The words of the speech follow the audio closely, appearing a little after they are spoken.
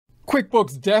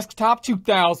QuickBooks Desktop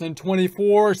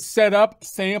 2024 Setup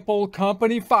Sample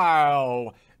Company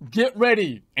File. Get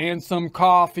ready and some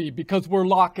coffee because we're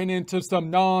locking into some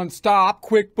non-stop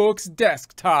QuickBooks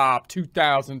Desktop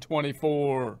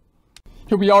 2024.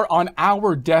 Here we are on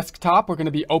our desktop. We're going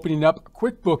to be opening up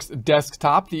QuickBooks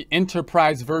Desktop, the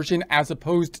enterprise version, as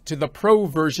opposed to the pro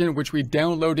version, which we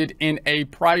downloaded in a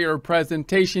prior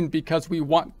presentation because we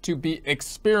want to be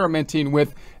experimenting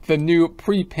with the new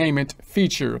prepayment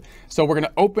feature. So we're going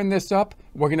to open this up.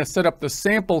 We're going to set up the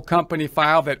sample company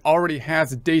file that already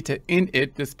has data in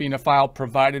it, this being a file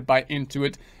provided by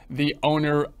Intuit, the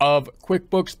owner of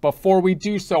QuickBooks. Before we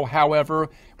do so, however,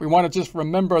 we want to just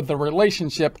remember the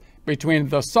relationship between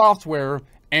the software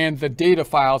and the data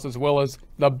files, as well as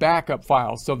the backup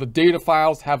files. So the data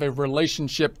files have a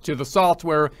relationship to the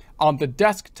software on the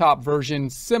desktop version,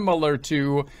 similar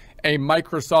to a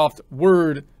Microsoft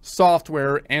Word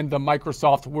software and the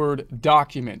Microsoft Word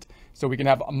document. So we can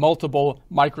have multiple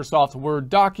Microsoft Word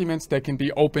documents that can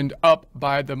be opened up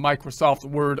by the Microsoft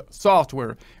Word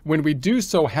software. When we do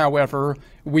so, however,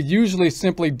 we usually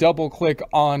simply double click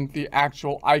on the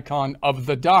actual icon of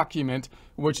the document,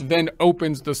 which then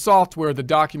opens the software, the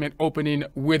document opening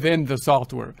within the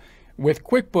software. With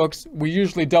QuickBooks, we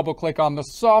usually double click on the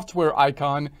software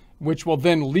icon, which will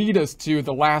then lead us to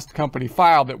the last company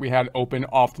file that we had open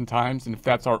oftentimes. And if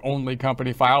that's our only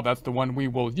company file, that's the one we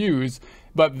will use.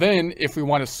 But then if we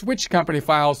want to switch company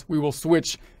files, we will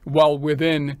switch while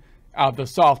within the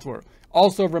software.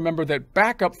 Also remember that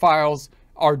backup files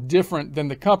are different than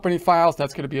the company files.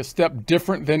 That's going to be a step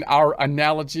different than our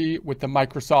analogy with the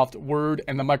Microsoft Word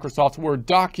and the Microsoft Word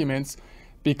documents.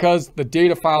 Because the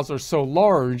data files are so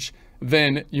large,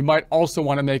 then you might also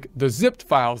want to make the zipped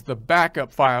files, the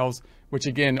backup files, which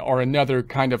again are another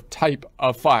kind of type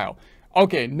of file.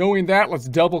 Okay, knowing that, let's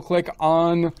double click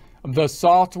on the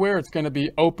software. It's going to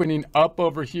be opening up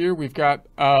over here. We've got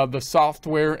the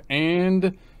software,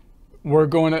 and we're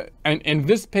going to, and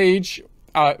this page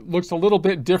looks a little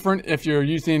bit different if you're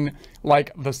using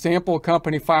like the sample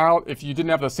company file. If you didn't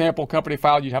have the sample company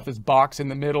file, you'd have this box in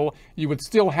the middle. You would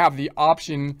still have the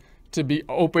option to be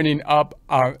opening up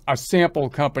a sample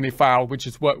company file, which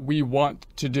is what we want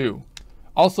to do.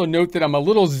 Also note that I'm a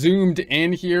little zoomed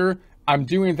in here. I'm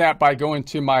doing that by going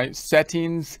to my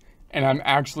settings, and I'm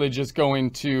actually just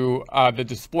going to the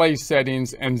display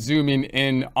settings and zooming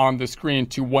in on the screen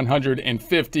to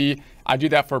 150. I do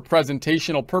that for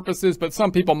presentational purposes, but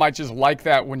some people might just like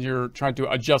that when you're trying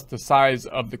to adjust the size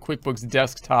of the QuickBooks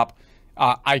Desktop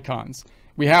icons.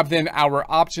 We have then our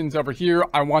options over here.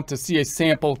 I want to see a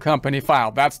sample company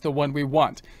file. That's the one we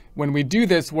want. When we do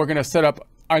this, we're going to set up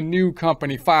a new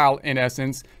company file in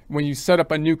essence. When you set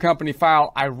up a new company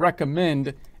file, I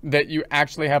recommend that you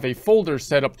actually have a folder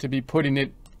set up to be putting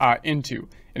it into.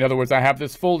 In other words, I have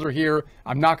this folder here.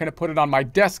 I'm not going to put it on my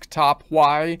desktop.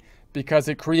 Why? Because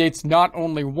it creates not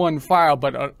only one file,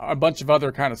 but a bunch of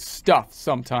other kind of stuff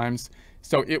sometimes.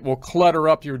 So it will clutter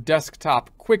up your desktop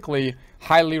quickly.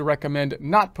 Highly recommend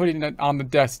not putting it on the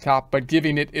desktop, but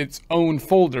giving it its own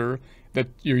folder that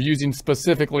you're using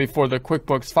specifically for the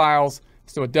QuickBooks files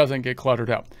so it doesn't get cluttered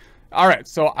up. All right,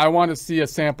 so I want to see a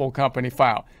sample company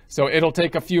file. So it'll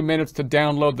take a few minutes to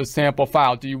download the sample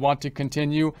file. Do you want to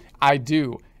continue? I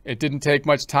do. It didn't take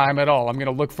much time at all. I'm going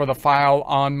to look for the file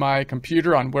on my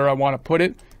computer on where I want to put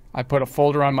it. I put a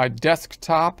folder on my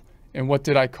desktop, and what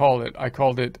did I call it? I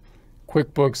called it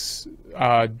QuickBooks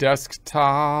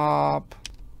Desktop.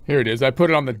 Here it is. I put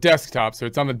it on the desktop, so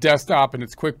it's on the desktop, and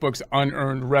it's QuickBooks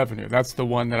Unearned Revenue. That's the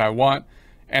one that I want.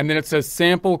 And then it says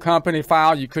sample company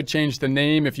file. You could change the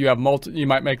name if you have you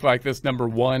might make like this number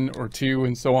 1 or 2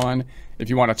 and so on. If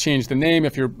you want to change the name,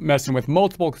 if you're messing with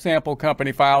multiple sample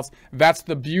company files, that's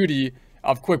the beauty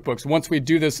of QuickBooks. Once we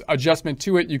do this adjustment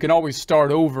to it, you can always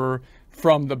start over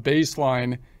from the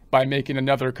baseline by making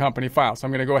another company file. So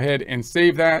I'm going to go ahead and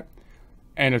save that,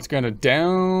 and it's going to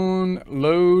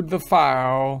download the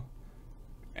file,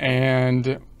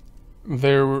 and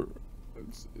there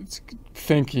it's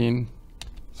thinking.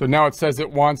 So now it says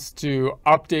it wants to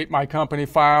update my company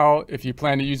file if you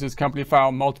plan to use this company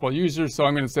file multiple users. So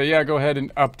I'm going to say, yeah, go ahead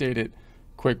and update it.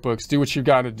 QuickBooks, do what you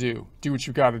got to do. Do what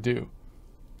you got to do.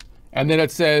 And then it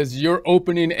says you're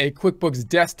opening a QuickBooks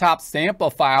Desktop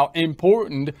sample file.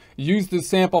 Important. Use the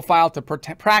sample file to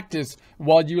practice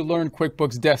while you learn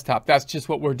QuickBooks Desktop. That's just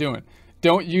what we're doing.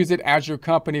 Don't use it as your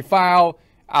company file.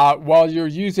 While you're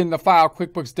using the file,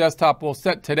 QuickBooks Desktop will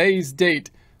set today's date,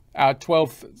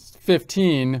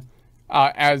 12/15,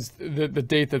 as the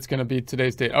date that's going to be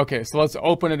today's date. Okay, so let's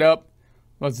open it up.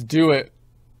 Let's do it.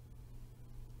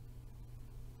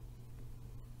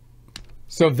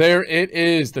 So there it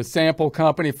is. The sample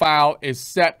company file is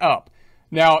set up.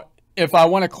 Now, if I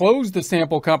want to close the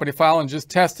sample company file and just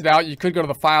test it out, you could go to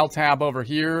the File tab over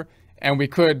here, and we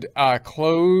could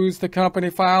close the company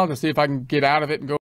file to see if I can get out of it and go